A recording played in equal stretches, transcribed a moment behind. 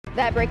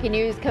That breaking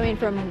news coming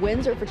from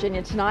Windsor,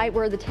 Virginia tonight,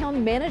 where the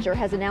town manager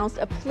has announced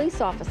a police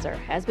officer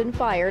has been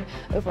fired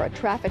over a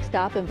traffic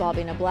stop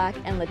involving a Black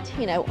and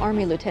Latino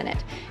Army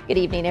lieutenant. Good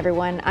evening,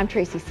 everyone. I'm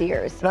Tracy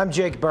Sears. And I'm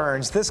Jake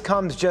Burns. This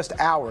comes just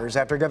hours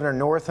after Governor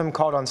Northam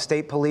called on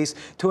state police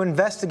to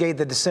investigate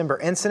the December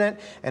incident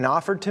and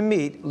offered to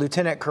meet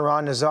Lieutenant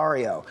Karan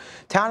Nazario.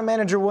 Town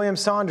manager William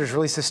Saunders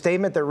released a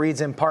statement that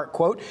reads in part,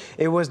 quote,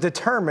 "It was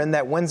determined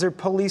that Windsor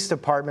Police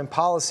Department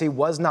policy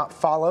was not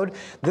followed.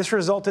 This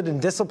resulted in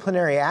disciplinary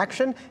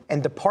action,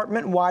 and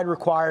department-wide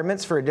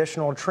requirements for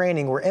additional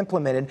training were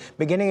implemented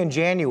beginning in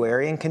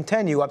January and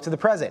continue up to the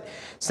present.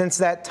 Since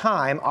that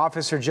time,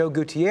 Officer Joe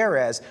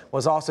Gutierrez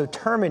was also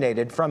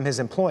terminated from his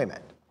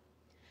employment."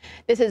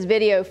 This is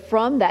video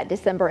from that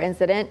December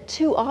incident.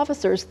 Two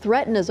officers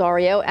threatened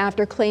Nazario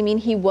after claiming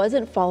he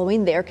wasn't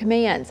following their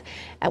commands.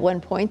 At one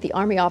point, the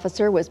Army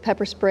officer was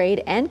pepper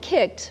sprayed and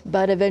kicked,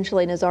 but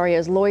eventually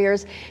Nazario's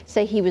lawyers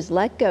say he was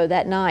let go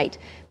that night.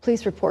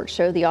 Police reports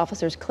show the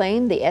officers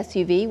claimed the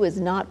SUV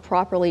was not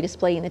properly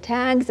displaying the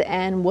tags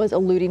and was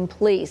eluding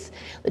police.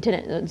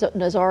 Lieutenant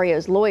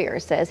Nazario's lawyer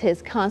says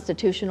his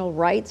constitutional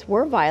rights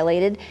were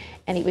violated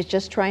and he was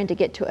just trying to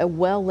get to a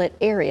well-lit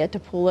area to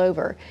pull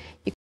over.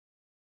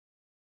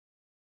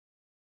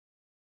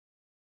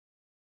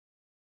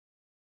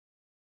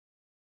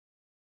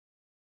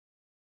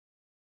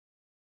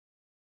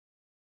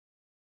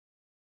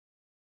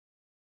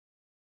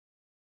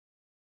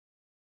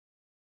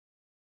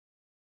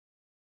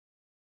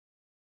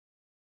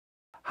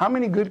 How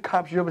many good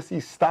cops you ever see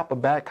stop a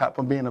bad cop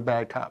from being a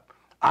bad cop?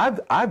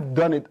 I've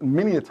done it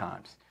many a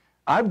times.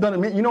 I've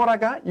done it. You know what I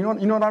got? You know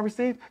what I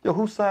received? Yo,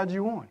 whose side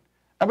you on?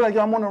 I'd be like,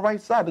 yo, I'm on the right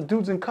side. The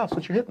dude's in cuffs.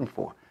 What you hitting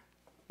for?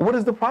 What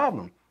is the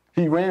problem?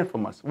 He ran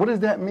from us. What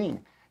does that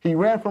mean? He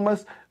ran from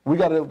us. We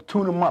got to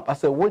tune him up. I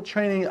said, what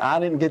training?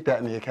 I didn't get that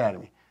in the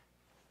academy.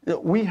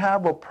 We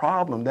have a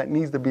problem that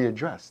needs to be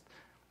addressed.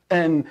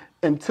 And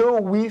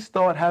until we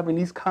start having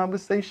these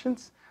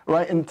conversations,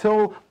 right,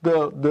 until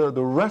the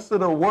rest of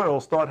the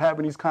world start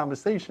having these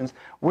conversations,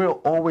 we're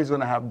always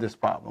going to have this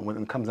problem when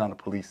it comes down to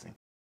policing.